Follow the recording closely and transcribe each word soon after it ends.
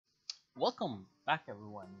Welcome back,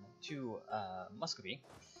 everyone, to Muscovy.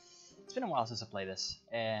 It's been a while since I played this,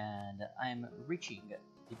 and I'm reaching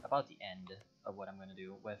about the end of what I'm going to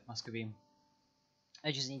do with Muscovy.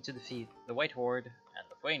 I just need to defeat the White Horde and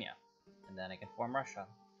Lithuania, and then I can form Russia.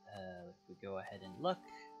 If we go ahead and look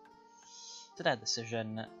to that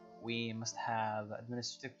decision, we must have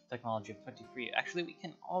administrative technology of 23. Actually, we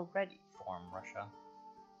can already form Russia.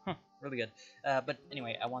 Really good. But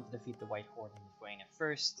anyway, I want to defeat the White Horde and Lithuania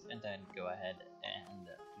first, and then go ahead and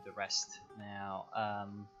do the rest. Now,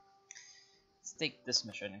 let's take this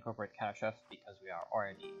mission, incorporate Khrushchev, because we are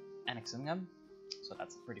already annexing them, so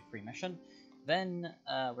that's a pretty free mission. Then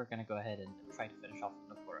we're gonna go ahead and try to finish off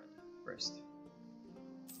Novgorod first.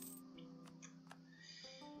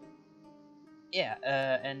 Yeah,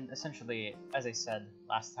 and essentially, as I said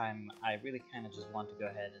last time, I really kind of just want to go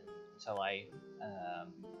ahead until I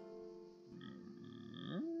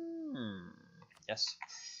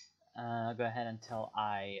go ahead until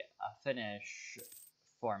I finish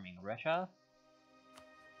forming Russia,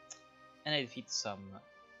 and I defeat some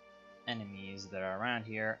enemies that are around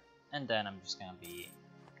here, and then I'm just gonna be,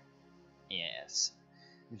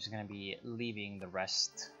 leaving the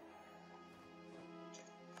rest,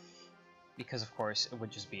 because of course it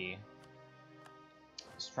would just be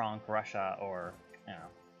strong Russia, or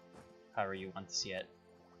however you want to see it,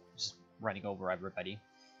 just running over everybody,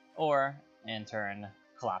 or in turn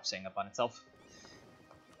collapsing upon itself.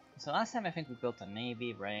 So last time I think we built a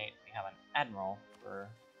navy, right? We have an admiral for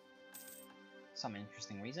some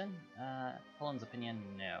interesting reason. Poland's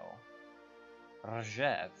opinion, no.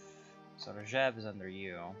 Rajev. So Rajev is under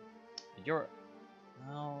you. But you're...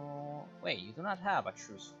 Oh, wait, you do not have a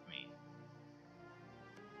truce with me.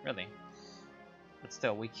 Really? But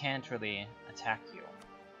still, we can't really attack you,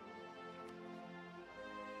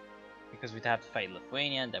 because we'd have to fight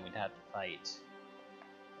Lithuania, and then we'd have to fight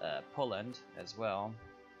Poland as well,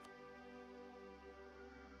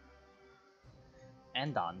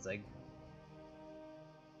 and Danzig.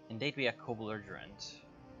 And they'd be a co-belligerent.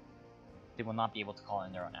 They will not be able to call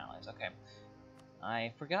in their own allies. Okay.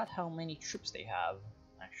 I forgot how many troops they have,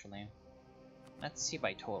 actually. Let's see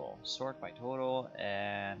by total. Sort by total,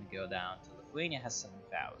 and go down to Lithuania has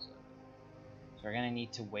 7,000. So we're gonna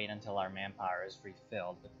need to wait until our manpower is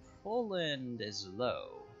refilled. But Poland is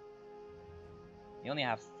low. You only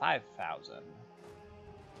have 5,000.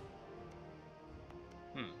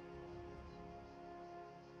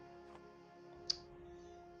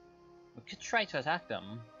 We could try to attack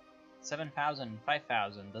them. 7,000,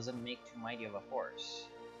 5,000 doesn't make too mighty of a force.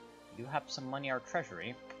 We do have some money in our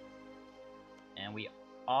treasury, and we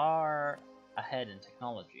are ahead in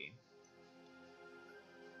technology.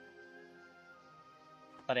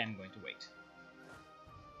 But I am going to wait.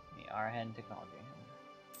 We are ahead in technology.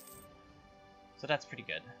 So that's pretty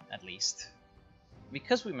good, at least.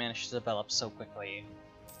 Because we managed to develop so quickly...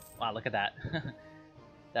 Wow, look at that.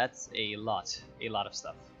 That's a lot of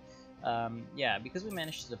stuff. Yeah, because we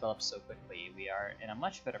managed to develop so quickly, we are in a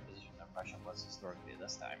much better position than Russia was historically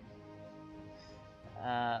this time.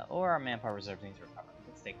 Or our manpower reserves need to recover.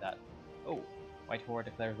 Let's take that. Oh, White Horde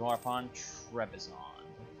declares war upon Trebizond.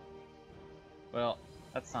 Well,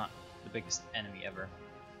 that's not the biggest enemy ever.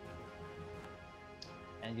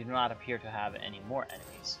 And you do not appear to have any more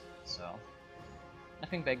enemies, so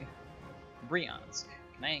nothing big. Bryansk.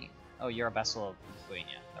 Can I... Oh, you're a vassal of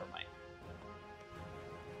Lithuania. Never mind.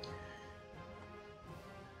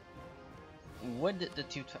 Would the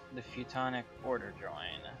Teutonic Order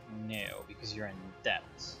join? No, because you're in debt.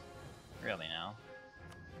 Really now?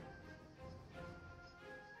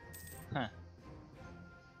 Huh.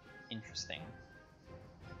 Interesting.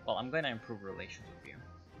 Well, I'm going to improve relations with you.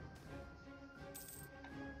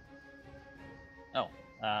 Oh,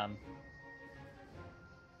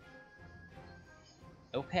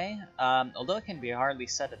 okay. Although it can be hardly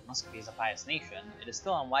said that Muscovy is a pious nation, it is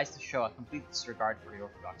still unwise to show a complete disregard for the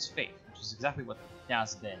Orthodox faith, which is exactly what it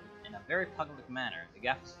has been. In a very public manner, the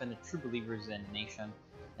GAF offended true believers in the nation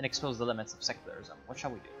and exposed the limits of secularism. What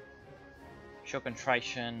shall we do? Show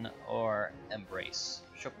contrition or embrace?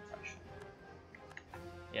 Show contrition.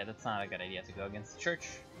 Yeah, that's not a good idea to go against the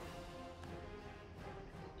church.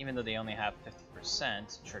 Even though they only have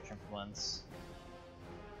 50% church influence.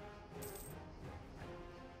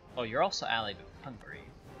 Oh, you're also allied with Hungary.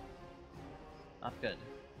 Not good.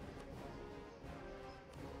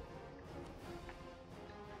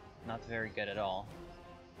 Not very good at all.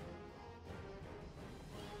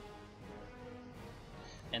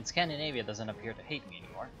 And Scandinavia doesn't appear to hate me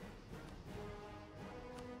anymore.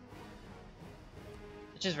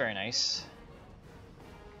 Which is very nice.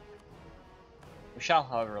 We shall,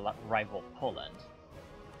 however, rival Poland.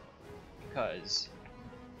 because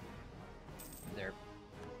they're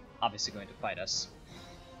obviously going to fight us.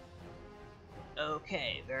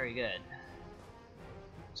 Okay, very good.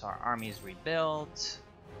 So our army is rebuilt.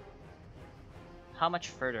 How much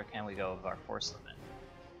further can we go with our force limit?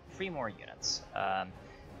 3 more units.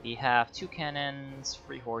 We have 2 cannons,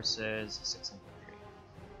 3 horses, 6 infantry.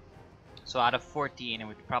 So out of 14,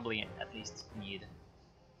 we could probably at least need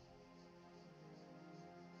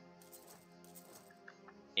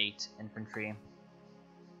 8 infantry.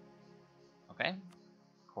 Okay,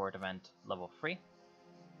 court event level 3.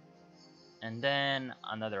 And then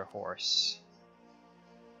another horse.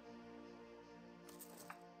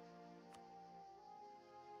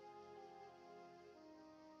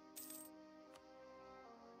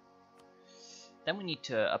 Then we need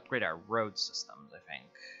to upgrade our road systems, I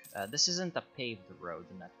think. This isn't a paved road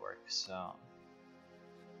network, so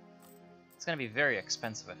it's gonna be very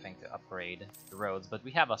expensive, I think, to upgrade the roads, but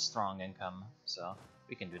we have a strong income, so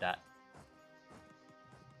we can do that.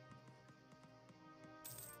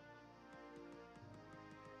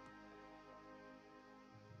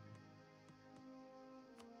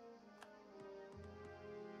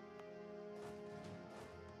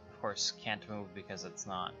 Of course, can't move because it's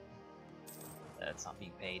not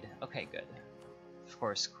being paid. Okay, good. Of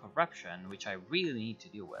course, corruption, which I really need to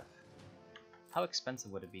deal with. How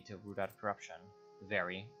expensive would it be to root out corruption?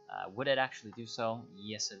 Very. Would it actually do so?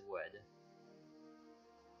 Yes, it would.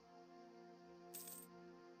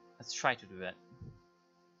 Let's try to do it.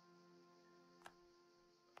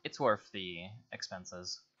 It's worth the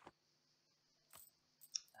expenses.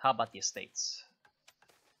 How about the estates?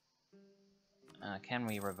 Can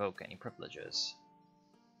we revoke any privileges?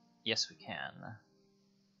 Yes, we can.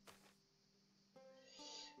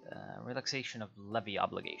 Relaxation of levy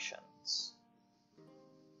obligations.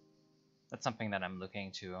 That's something that I'm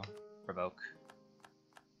looking to revoke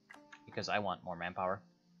because I want more manpower.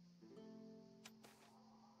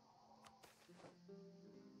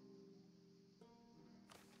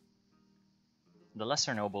 The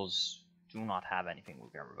lesser nobles do not have anything we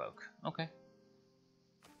can revoke. Okay.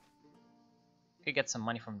 Could get some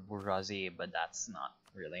money from the bourgeoisie, but that's not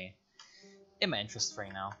really in my interest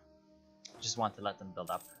right now. Just want to let them build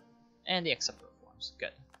up. And they accept reforms.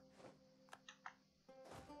 Good.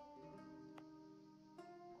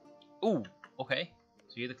 Ooh, okay.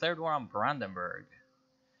 So you declared war on Brandenburg.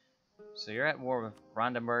 So you're at war with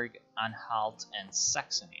Brandenburg, Anhalt, and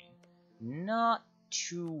Saxony. Not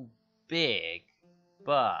too big,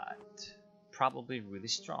 but probably really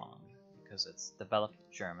strong because it's developed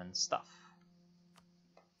German stuff.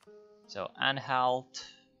 So Anhalt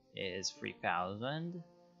is 3,000,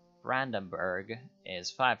 Brandenburg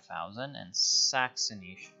is 5,000, and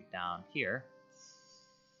Saxony should be down here.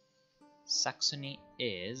 Saxony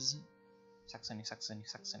is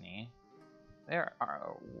Saxony.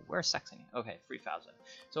 Where's Saxony? Okay, 3,000.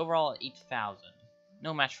 So overall 8,000.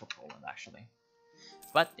 No match for Poland actually,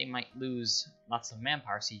 but they might lose lots of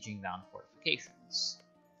manpower sieging down fortifications.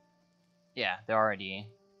 Yeah, they're already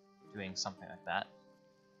doing something like that.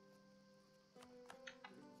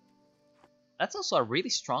 That's also a really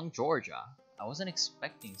strong Georgia. I wasn't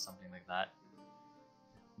expecting something like that.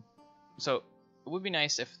 So it would be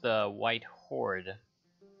nice if the White Horde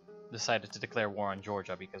decided to declare war on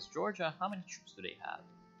Georgia, because Georgia, how many troops do they have?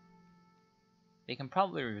 They can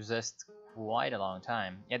probably resist quite a long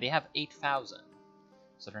time. Yeah, they have 8,000,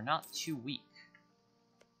 so they're not too weak.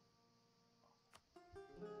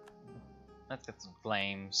 Let's get some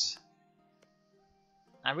flames.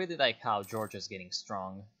 I really like how Georgia's getting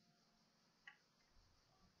strong.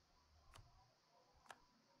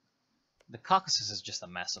 The Caucasus is just a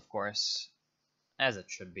mess, of course, as it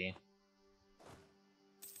should be.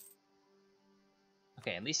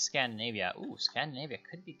 Okay, at least Scandinavia. Ooh, Scandinavia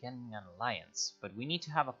could be getting an alliance, but we need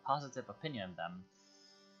to have a positive opinion of them,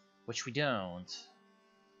 which we don't.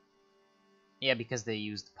 Yeah, because they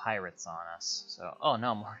used pirates on us. So, oh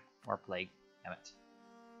no, more plague. Damn it.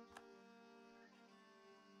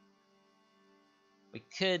 We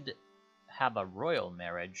could have a royal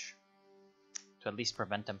marriage to at least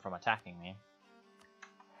prevent them from attacking me.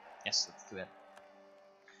 Yes, let's do it.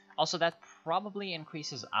 Also, that probably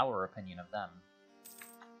increases our opinion of them.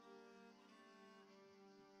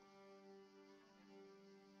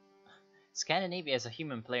 Scandinavia is a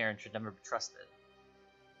human player and should never be trusted.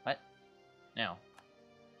 What? No.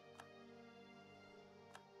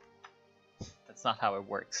 That's not how it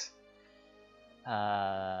works.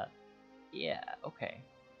 Yeah, okay.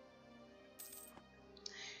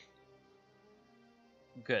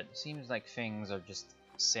 Good. Seems like things are just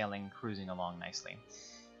cruising along nicely.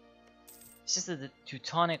 It's just that the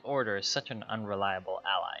Teutonic Order is such an unreliable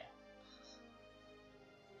ally.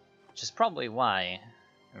 Which is probably why,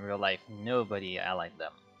 in real life, nobody allied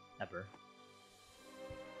them, ever.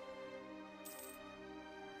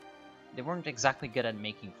 They weren't exactly good at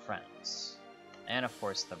making friends. And of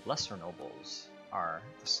course, the lesser nobles are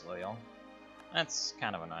disloyal. That's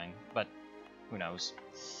kind of annoying, but who knows.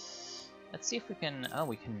 Let's see if we can... Oh,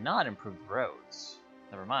 we cannot improve the roads.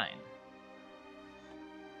 Never mind.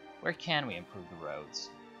 Where can we improve the roads?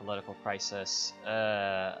 Political crisis.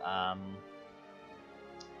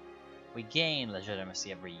 We gain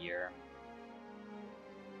legitimacy every year.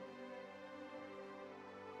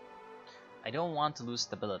 I don't want to lose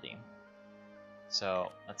stability.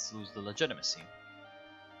 So let's lose the legitimacy.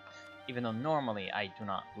 Even though normally I do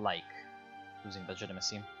not like losing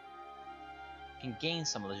legitimacy. You can gain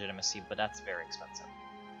some legitimacy, but that's very expensive.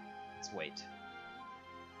 Let's wait.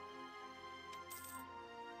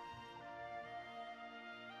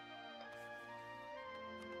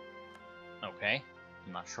 Okay,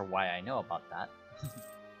 I'm not sure why I know about that.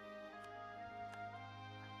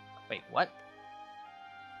 Wait, what?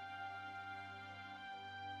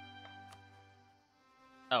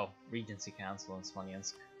 Oh, Regency Council in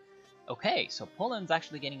Smolensk. Okay, so Poland's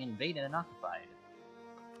actually getting invaded and occupied.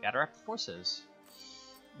 Gather up the forces.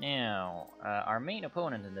 Now, our main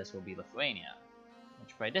opponent in this will be Lithuania,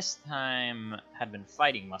 which by this time had been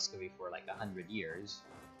fighting Muscovy for like 100 years.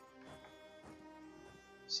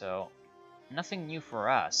 So, nothing new for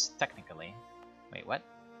us, technically. Wait, what?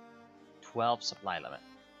 12 supply limit.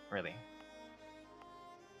 Really?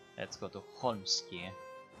 Let's go to Holmsky.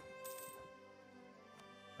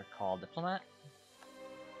 Recall diplomat.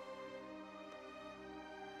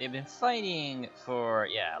 They've been fighting for,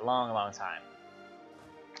 yeah, a long time.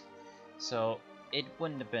 So, it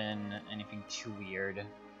wouldn't have been anything too weird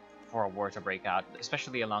for a war to break out,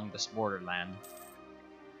 especially along this borderland.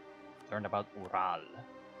 Learned about Ural.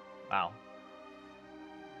 Wow.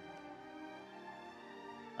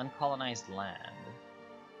 Uncolonized land.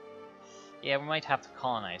 Yeah, we might have to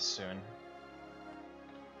colonize soon.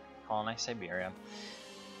 Colonize Siberia.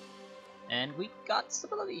 And we got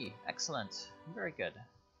stability! Excellent. Very good.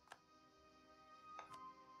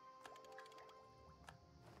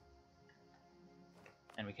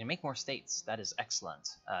 And we can make more states. That is excellent.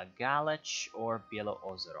 Galach or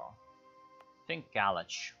Bieloozero. I think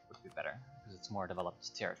Galach would be better, because it's more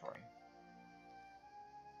developed territory.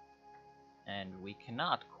 And we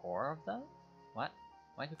cannot core them? What?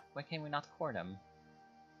 Why can we not core them?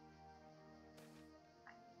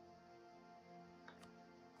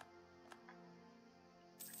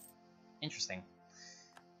 Interesting.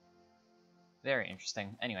 Very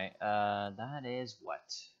interesting. Anyway, that is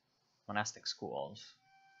what? Monastic schools.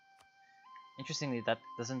 Interestingly, that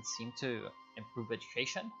doesn't seem to improve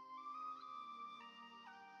education.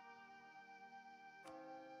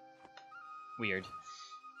 Weird.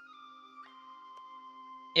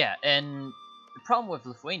 Yeah, and the problem with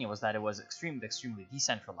Lithuania was that it was extremely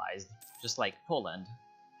decentralized, just like Poland.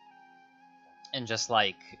 And just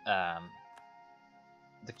like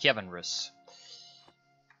the Kievan Rus.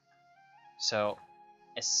 So,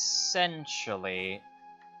 essentially,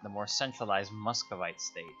 the more centralized Muscovite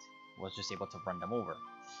state was just able to run them over.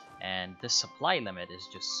 And this supply limit is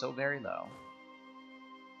just so very low.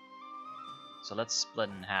 So let's split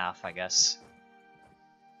in half, I guess.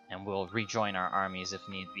 And we'll rejoin our armies if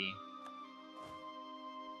need be.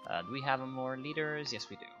 Do we have more leaders? Yes,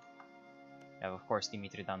 we do. We have, of course,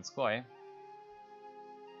 Dmitry Donskoy.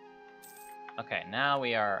 Okay, now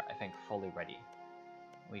we are, I think, fully ready.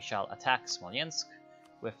 We shall attack Smolensk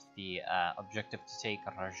with the objective to take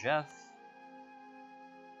Rajev.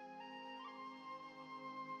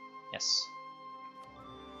 Yes.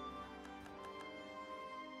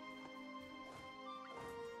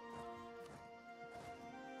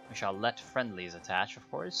 We shall let friendlies attach, of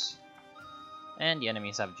course. And the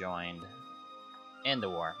enemies have joined in the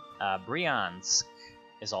war. Bryansk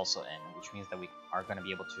is also in, which means that we are going to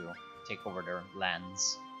be able to take over their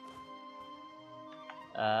lands.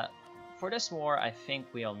 For this war, I think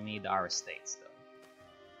we'll need our estates,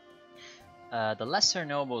 though. The lesser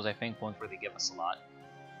nobles, I think, won't really give us a lot.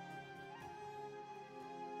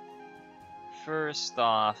 First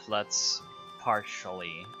off, let's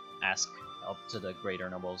partially ask help to the greater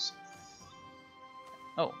nobles.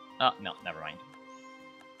 Oh, no, never mind.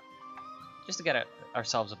 Just to get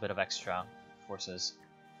ourselves a bit of extra forces.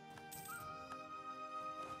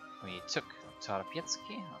 We took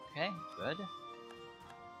Toropetsky, okay, good.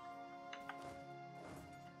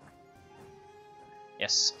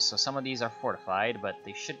 Yes, so some of these are fortified, but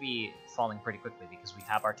they should be falling pretty quickly because we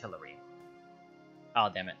have artillery. Oh,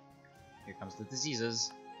 damn it. Here comes the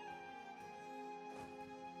diseases.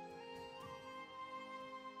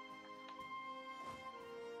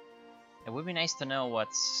 It would be nice to know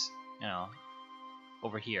what's, you know,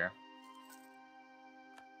 over here.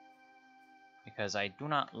 Because I do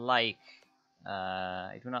not like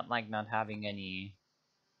not having any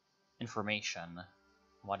information on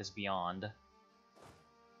what is beyond.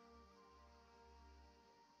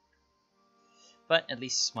 But at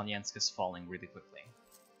least Smolensk is falling really quickly.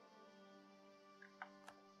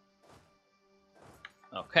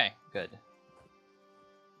 Okay, good.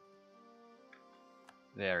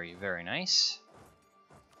 Very, very nice.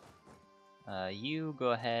 You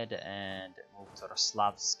go ahead and move to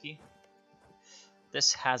Roslavsky.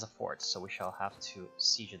 This has a fort, so we shall have to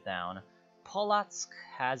siege it down. Polotsk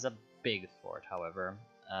has a big fort, however.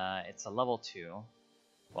 It's a level 2.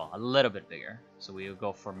 Well, a little bit bigger, so we'll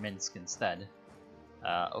go for Minsk instead.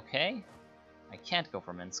 Okay. I can't go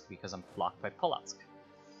for Minsk because I'm blocked by Polotsk.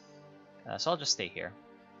 So I'll just stay here.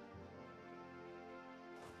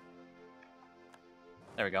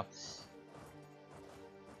 There we go.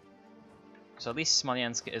 So at least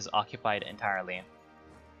Smolensk is occupied entirely.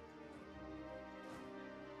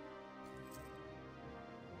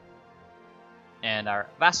 And our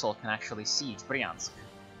vassal can actually siege Bryansk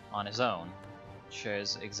on his own, which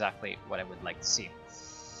is exactly what I would like to see.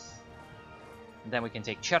 And then we can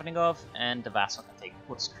take Chernigov, and the vassal can take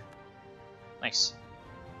Kursk. Nice.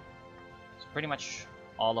 So pretty much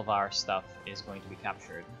all of our stuff is going to be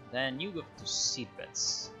captured. Then you go to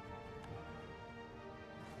Sirvets.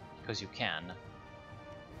 Because you can.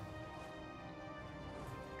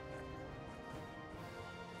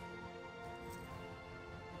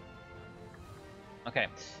 Okay,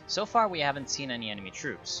 so far we haven't seen any enemy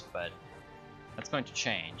troops, but that's going to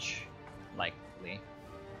change, likely.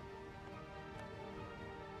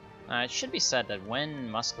 It should be said that when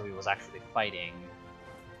Muscovy was actually fighting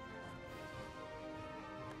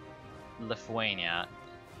Lithuania,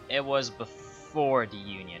 it was before the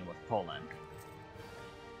union with Poland.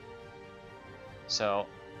 So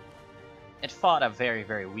it fought a very,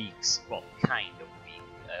 very weak, well, kind of weak,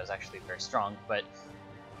 it was actually very strong, but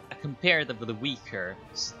a comparatively weaker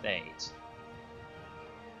state.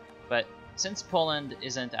 But since Poland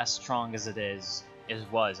isn't as strong as it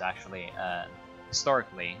was actually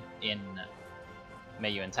historically in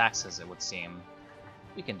MEIOU and taxes, it would seem,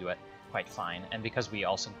 we can do it quite fine. And because we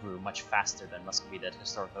also grew much faster than Muscovy did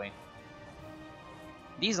historically.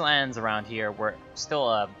 These lands around here were still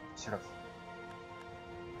a sort of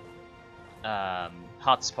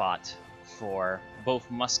hotspot for both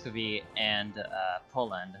Muscovy and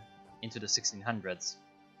Poland into the 1600s.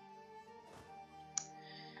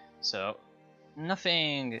 So,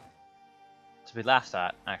 nothing to be laughed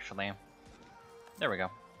at, actually. There we go.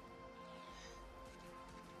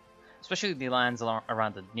 Especially the lands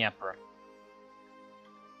around the Dnieper.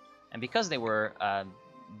 And because they were,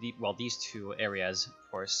 these two areas,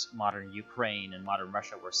 of course, modern Ukraine and modern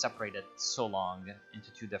Russia, were separated so long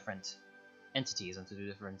into two different entities, into two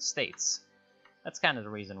different states. That's kind of the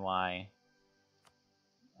reason why,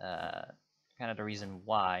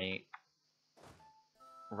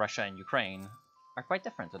 Russia and Ukraine are quite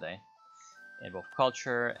different today, in both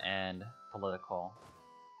culture and political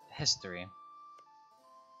history. Of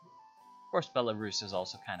course, Belarus is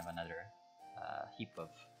also kind of another heap of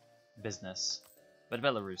business, but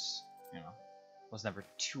Belarus, was never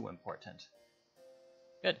too important.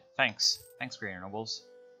 Good, thanks. Thanks, Greater Nobles.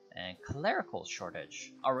 And clerical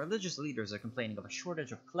shortage. Our religious leaders are complaining of a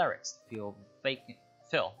shortage of clerics to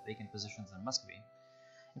fill vacant positions in Muscovy.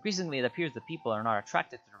 Increasingly, it appears that people are not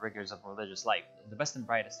attracted to the rigors of religious life. The best and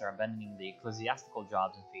brightest are abandoning the ecclesiastical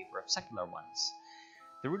jobs in favor of secular ones.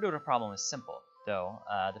 The root of the problem is simple, though.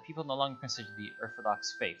 The people no longer consider the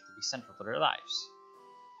Orthodox faith to be central to their lives.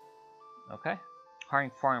 Okay.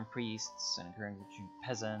 Hiring foreign priests and encouraging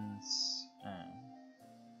peasants.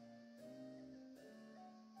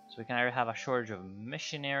 So we can either have a shortage of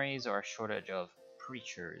missionaries or a shortage of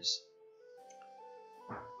preachers.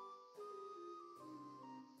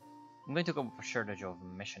 I'm going to go for shortage of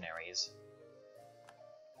missionaries.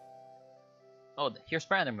 Oh, here's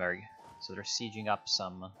Brandenburg. So they're sieging up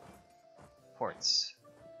some forts.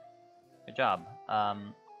 Good job.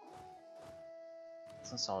 Let's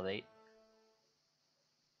consolidate.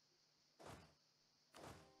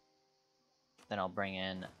 Then I'll bring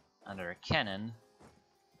in another cannon.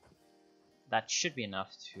 That should be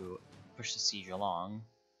enough to push the siege along.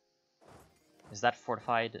 Is that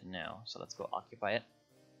fortified? No. So let's go occupy it.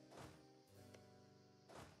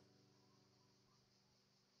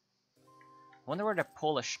 I wonder where the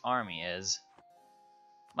Polish army is.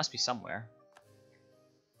 Must be somewhere.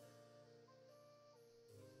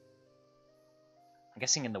 I'm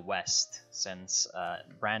guessing in the west, since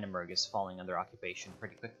Brandenburg is falling under occupation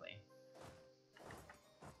pretty quickly.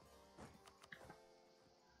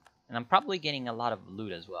 And I'm probably getting a lot of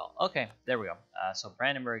loot as well. Okay, there we go. So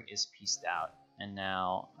Brandenburg is pieced out, and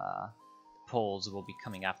now Poles will be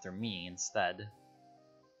coming after me instead.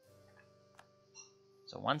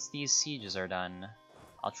 So once these sieges are done,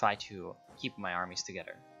 I'll try to keep my armies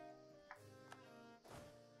together.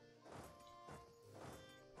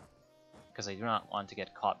 Because I do not want to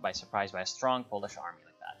get caught by surprise by a strong Polish army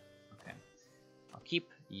like that. Okay. I'll keep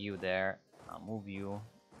you there. I'll move you.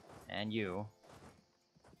 And you.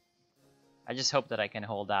 I just hope that I can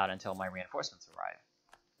hold out until my reinforcements arrive.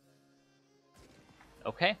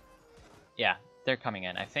 Okay. Yeah, they're coming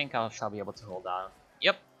in. I think I shall be able to hold out.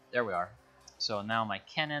 Yep, there we are. So now my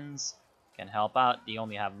cannons can help out. They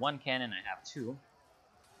only have one cannon, I have two.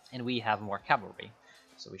 And we have more cavalry.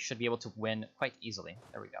 So we should be able to win quite easily.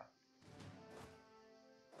 There we go.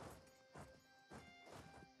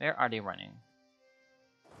 Where are they running?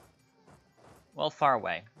 Well, far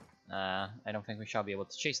away. I don't think we shall be able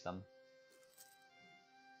to chase them.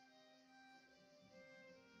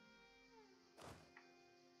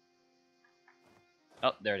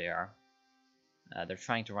 Oh, there they are. They're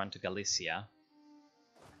trying to run to Galicia.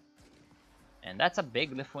 And that's a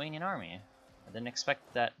big Lithuanian army. I didn't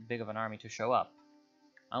expect that big of an army to show up.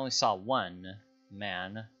 I only saw one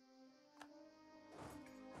man.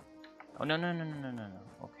 Oh, no.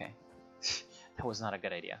 Okay. That was not a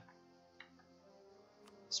good idea.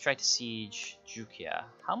 Let's try to siege Jukia.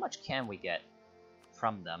 How much can we get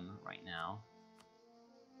from them right now?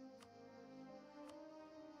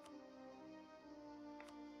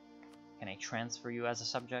 Can I transfer you as a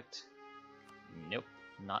subject? Nope,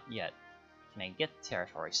 not yet. Can I get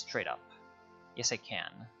territory straight up? Yes, I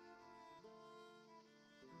can.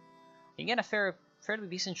 I can get a fairly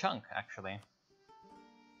decent chunk, actually.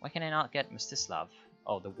 Why can I not get Mstislav?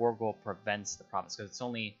 Oh, the war goal prevents the province, because it's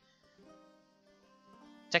only...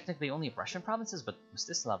 technically only Russian provinces, but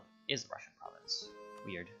Mstislav is a Russian province.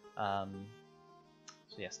 Weird.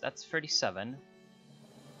 So yes, that's 37.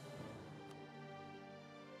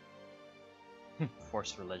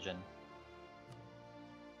 Forced religion.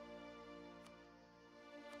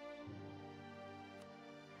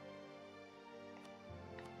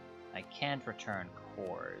 I can't return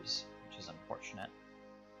cores, which is unfortunate.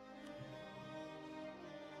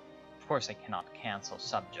 Of course I cannot cancel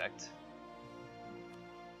subject.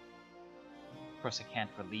 Of course I can't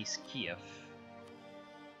release Kiev.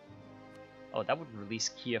 Oh, that would release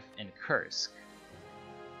Kiev in Kursk.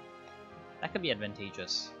 That could be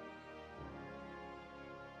advantageous.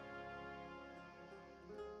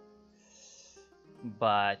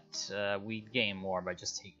 But we gain more by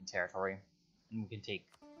just taking territory. And we can take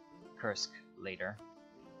Kursk later.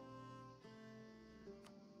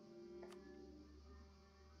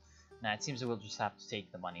 Now it seems that we'll just have to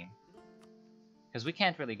take the money. Because we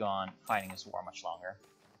can't really go on fighting this war much longer.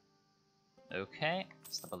 Okay,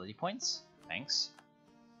 stability points. Thanks.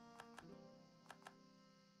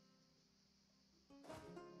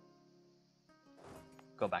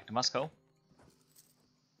 Go back to Moscow.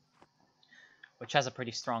 Which has a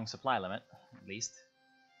pretty strong supply limit, at least.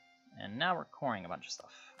 And now we're coring a bunch of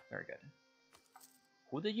stuff. Very good.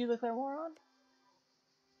 Who did you declare war on?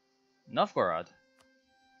 Novgorod.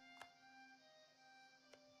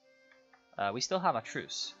 We still have a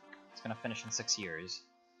truce. It's gonna finish in 6 years.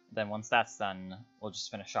 Then once that's done, we'll just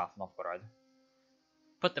finish off Novgorod.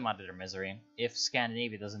 Put them out of their misery. If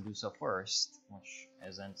Scandinavia doesn't do so first, which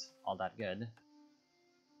isn't all that good.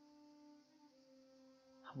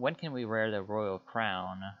 When can we wear the royal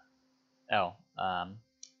crown? Oh,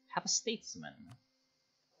 have a statesman.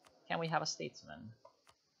 Can we have a statesman?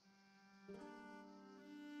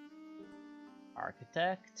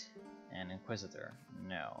 Architect and inquisitor.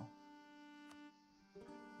 No.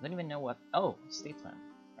 I don't even know what... Oh, statesman.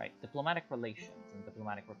 Right, diplomatic relations and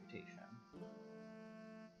diplomatic reputation.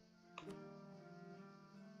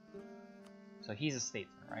 So he's a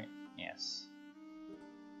statesman, right? Yes.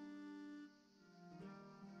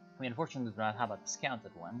 We unfortunately do not have a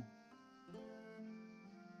discounted one.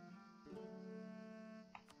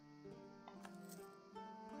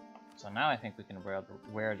 So now I think we can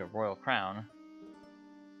wear the royal crown.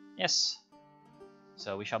 Yes.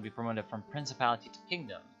 So we shall be promoted from principality to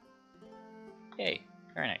kingdom. Yay,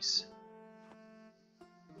 very nice.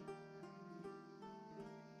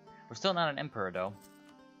 We're still not an emperor though.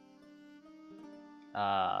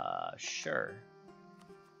 Sure.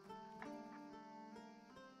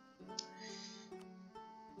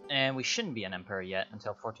 And we shouldn't be an emperor yet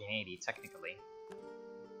until 1480, technically.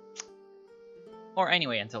 Or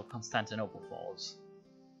anyway, until Constantinople falls.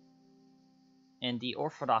 In the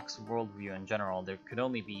Orthodox worldview in general, there could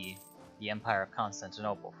only be the Empire of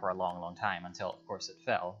Constantinople for a long time until, of course, it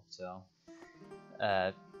fell. So,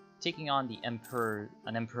 taking on an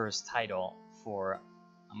emperor's title for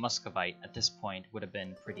a Muscovite at this point would have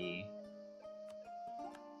been pretty,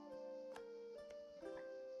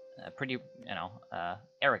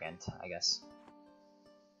 arrogant, I guess.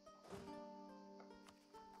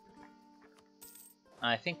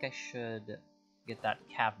 I think I should get that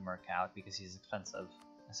Cav Merc out because he's expensive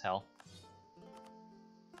as hell.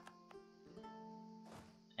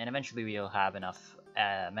 And eventually we'll have enough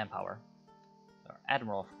manpower. Our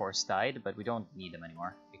Admiral, of course, died, but we don't need him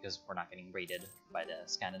anymore because we're not getting raided by the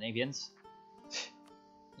Scandinavians.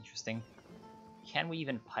 Interesting. Can we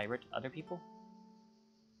even pirate other people?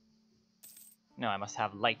 No, I must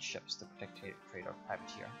have light ships to protect trade or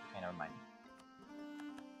privateer. Okay, never mind.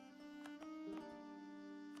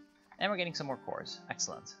 And we're getting some more cores.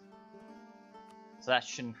 Excellent. So that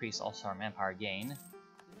should increase also our manpower gain.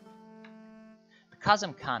 The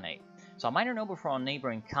Kazım Khanate. So a minor noble from a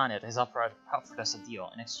neighboring Khanate has offered us a deal.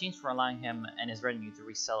 In exchange for allowing him and his retinue to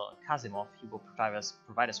resell Kazimov, he will provide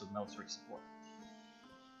us with military support.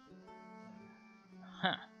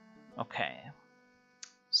 Huh. Okay.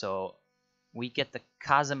 So we get the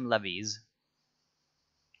Kazım levies.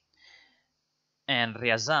 And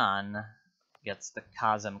Ryazan gets the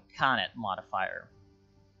Kazım Khanate modifier.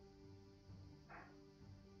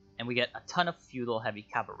 And we get a ton of feudal heavy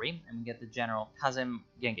cavalry, and we get the general Kazım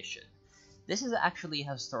Gengishid. This is actually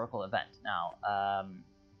a historical event. Now,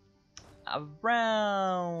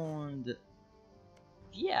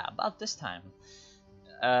 about this time,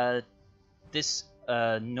 this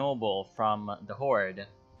noble from the Horde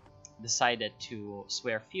decided to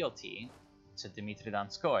swear fealty to Dmitry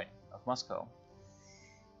Donskoy of Moscow.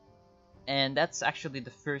 And that's actually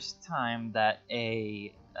the first time that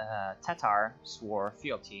a Tatar swore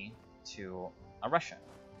fealty to a Russian.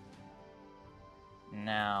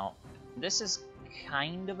 Now, this is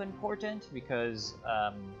kind of important because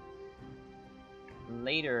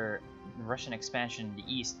later Russian expansion in the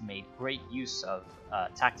east made great use of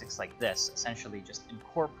tactics like this, essentially just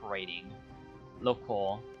incorporating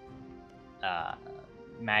local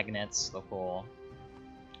magnates, local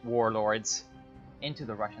warlords into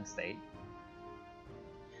the Russian state.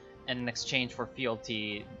 And in exchange for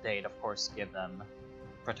fealty, they'd of course give them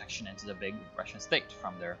protection into the big Russian state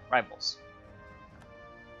from their rivals.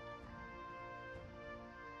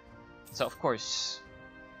 So of course,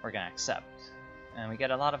 we're gonna accept. And we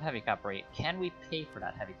get a lot of heavy cavalry. Can we pay for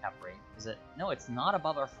that heavy cavalry? Is it? No, it's not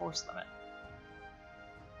above our force limit.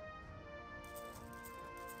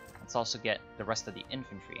 Let's also get the rest of the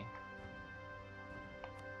infantry.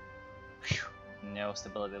 Whew. No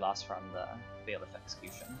stability loss from the bailiff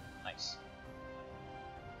execution. Nice.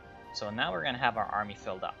 So now we're gonna have our army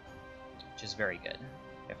filled up, which is very good.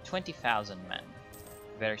 We have 20,000 men.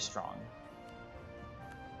 Very strong.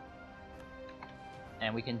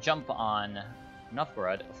 And we can jump on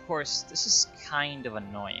Novgorod. Of course, this is kind of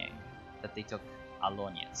annoying that they took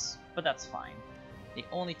Alonets, but that's fine. They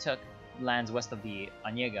only took lands west of the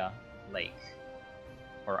Onega Lake,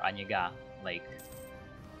 or Onega Lake.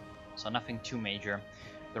 So nothing too major.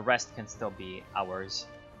 The rest can still be ours.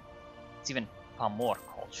 It's even Pamor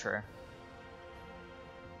culture.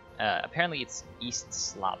 Apparently it's East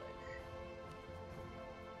Slavic.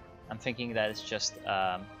 I'm thinking that it's just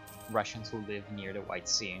Russians who live near the White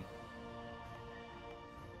Sea.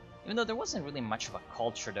 Even though there wasn't really much of a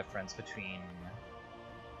culture difference between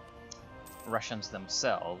Russians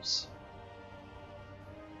themselves.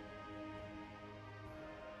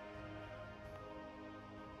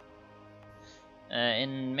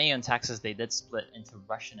 In MEIOU and taxes, they did split into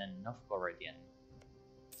Russian and Novgorodian.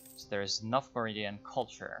 So there's Novgorodian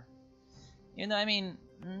culture. You know, I mean,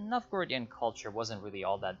 Novgorodian culture wasn't really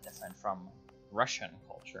all that different from Russian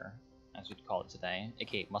culture, as we'd call it today,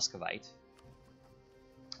 aka Muscovite.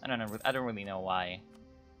 I don't really know why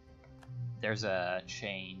there's a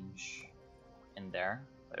change in there,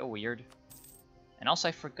 but oh, weird. And also,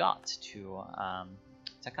 I forgot to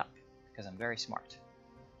tech up because I'm very smart.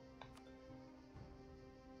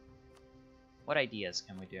 What ideas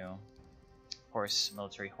can we do? Of course,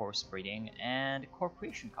 military horse breeding and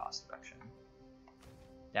corporation cost reduction.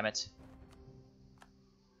 Damn it.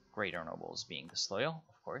 Greater nobles being disloyal,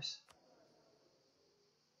 of course.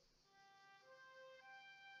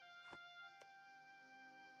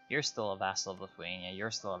 You're still a vassal of Lithuania,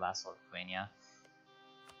 you're still a vassal of Lithuania.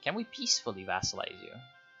 Can we peacefully vassalize you?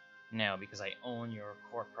 No, because I own your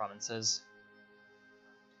core provinces.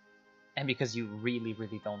 And because you really,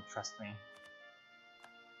 really don't trust me.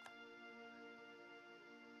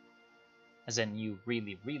 As in, you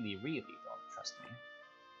really, really, really don't trust me.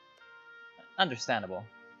 Understandable.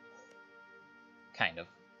 Kind of.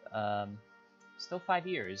 Still 5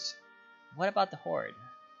 years. What about the Horde?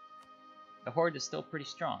 The Horde is still pretty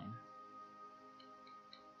strong.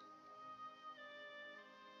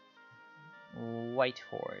 White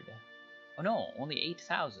Horde. Oh no, only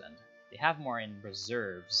 8,000. They have more in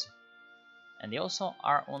reserves. And they also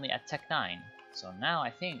are only at Tech 9. So now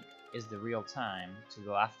I think is the real time to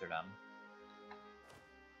go after them.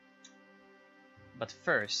 But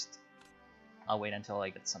first, I'll wait until I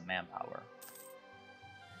get some manpower.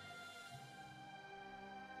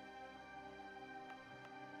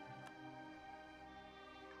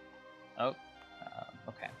 Oh,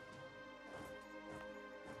 okay.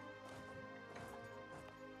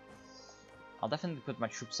 I'll definitely put my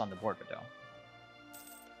troops on the border though.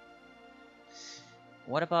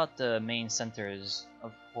 What about the main centers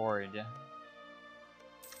of Horde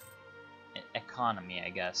economy, I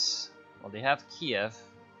guess? Well, they have Kiev,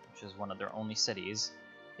 which is one of their only cities.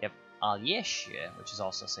 They have Aliesh, which is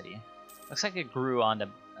also a city. Looks like it grew on the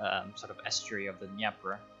sort of estuary of the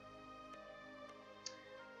Dnieper.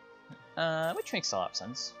 Which makes a lot of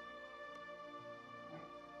sense.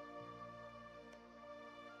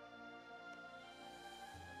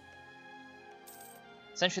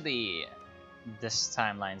 Essentially, this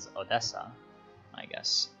timeline's Odessa, I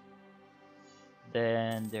guess.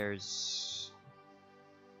 Then there's...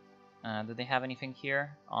 do they have anything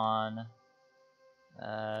here on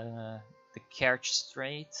the Kerch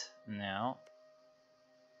Strait? No.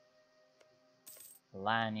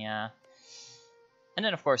 Lanya. And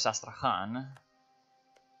then, of course, Astrakhan.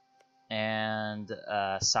 And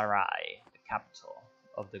Sarai, the capital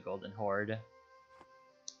of the Golden Horde.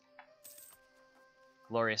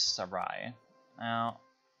 Glorious Sarai. Now,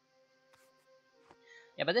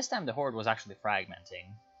 yeah, but this time the Horde was actually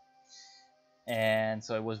fragmenting. And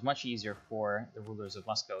so it was much easier for the rulers of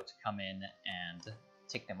Moscow to come in and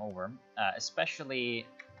take them over. Especially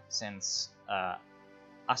since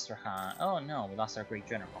Astrakhan... Oh no, we lost our great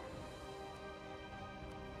general.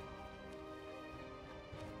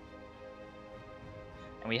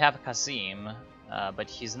 And we have Kasim, but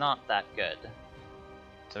he's not that good.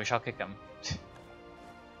 So we shall kick him.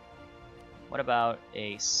 What about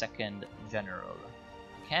a second general?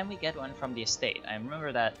 Can we get one from the estate? I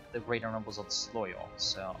remember that the greater nobles are disloyal,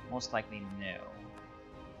 so most likely no.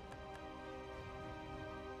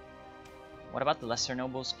 What about the lesser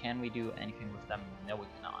nobles? Can we do anything with them? No, we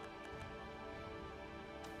cannot.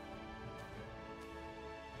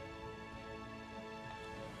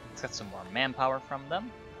 Let's get some more manpower from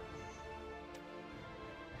them.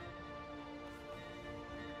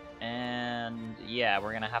 And yeah,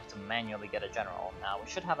 we're gonna have to manually get a general. Now, we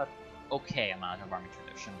should have a okay amount of army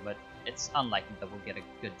tradition, but it's unlikely that we'll get a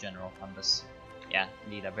good general from this. Yeah,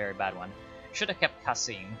 indeed, a very bad one. Should have kept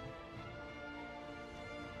Kasim.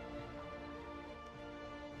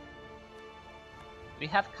 We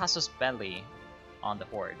have Casus Belli on the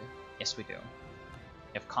Horde. Yes, we do.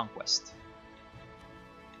 We have Conquest.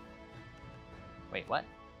 Wait, what?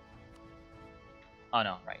 Oh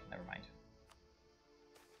no, right, never mind.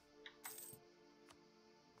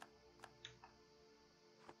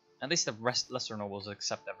 At least the lesser nobles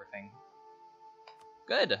accept everything.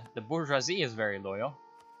 Good! The bourgeoisie is very loyal.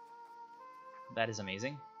 That is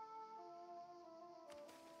amazing.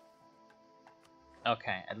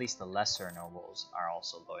 Okay, at least the lesser nobles are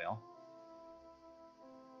also loyal.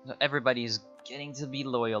 So everybody's getting to be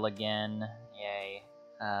loyal again. Yay.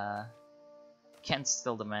 Can't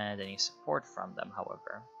still demand any support from them,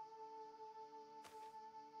 however.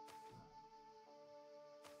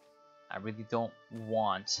 I really don't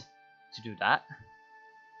want to do that.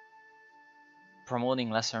 Promoting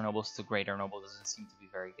lesser nobles to greater nobles doesn't seem to be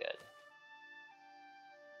very good.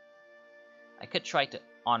 I could try to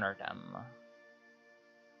honor them.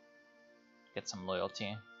 Get some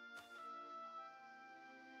loyalty.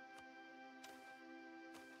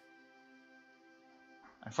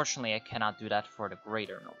 Unfortunately, I cannot do that for the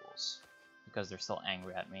greater nobles, because they're still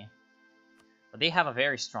angry at me. But they have a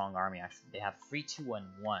very strong army, actually. They have 3, 2, and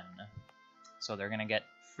 1. So they're gonna get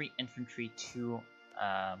 3 infantry, 2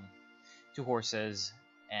 horses,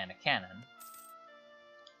 and a cannon.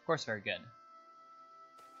 Of course, very good.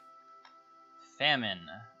 Famine.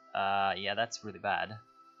 Yeah, that's really bad.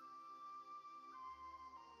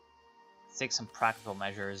 Let's take some practical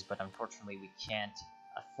measures, but unfortunately we can't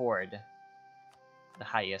afford the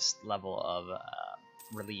highest level of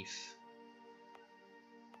relief.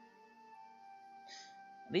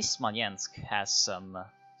 At least Smolensk has some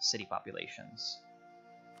city populations.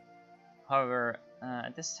 However,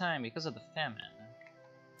 at this time, because of the famine,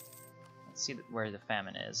 let's see where the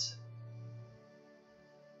famine is.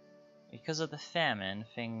 We because of the famine,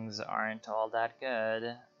 things aren't all that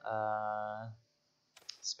good.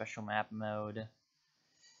 Special map mode.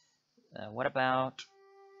 What about,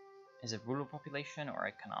 is it rural population or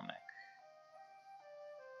economic?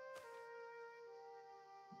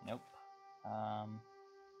 Nope.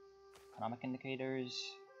 Economic indicators.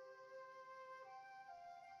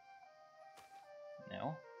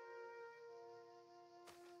 No.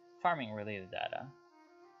 Farming related data.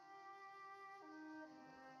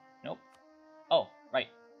 Nope. Oh, right.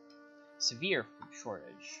 Severe food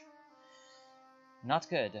shortage. Not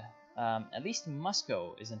good. At least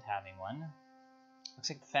Moscow isn't having one. Looks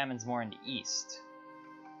like the famine's more in the east.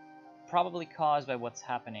 Probably caused by what's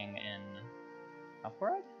happening in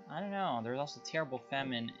Novgorod? I don't know. There's also terrible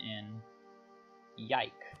famine in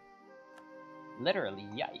Yike. Literally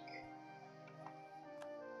Yike.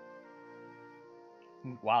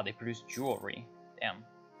 Wow, they produce jewelry. Damn.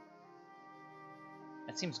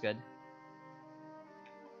 That seems good.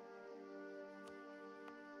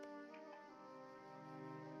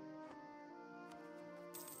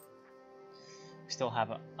 We still have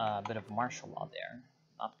a bit of martial law there.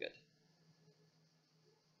 Not good.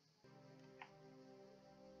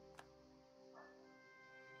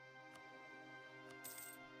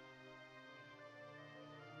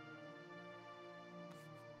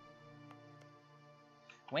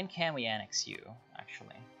 When can we annex you,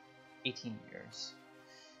 actually? 18 years.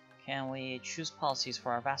 Can we choose policies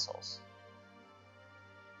for our vassals?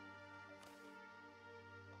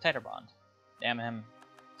 Tighter bond. Damn him.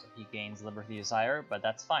 So he gains liberty desire, but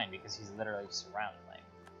that's fine because he's literally surrounded. Like,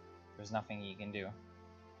 there's nothing he can do.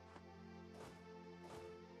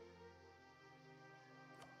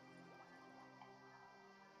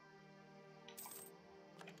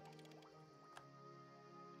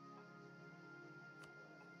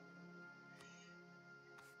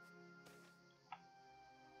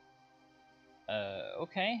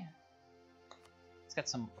 Okay. Let's get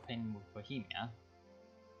some opinion with Bohemia.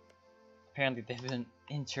 Apparently they've been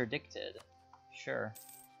interdicted. Sure.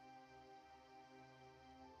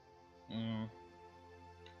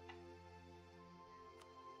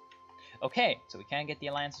 Okay, so we can get the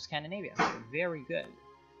alliance of Scandinavia. Very good.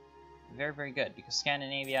 Very, very good, because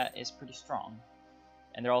Scandinavia is pretty strong.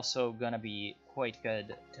 And they're also gonna be quite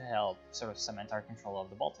good to help sort of cement our control of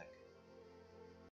the Baltic.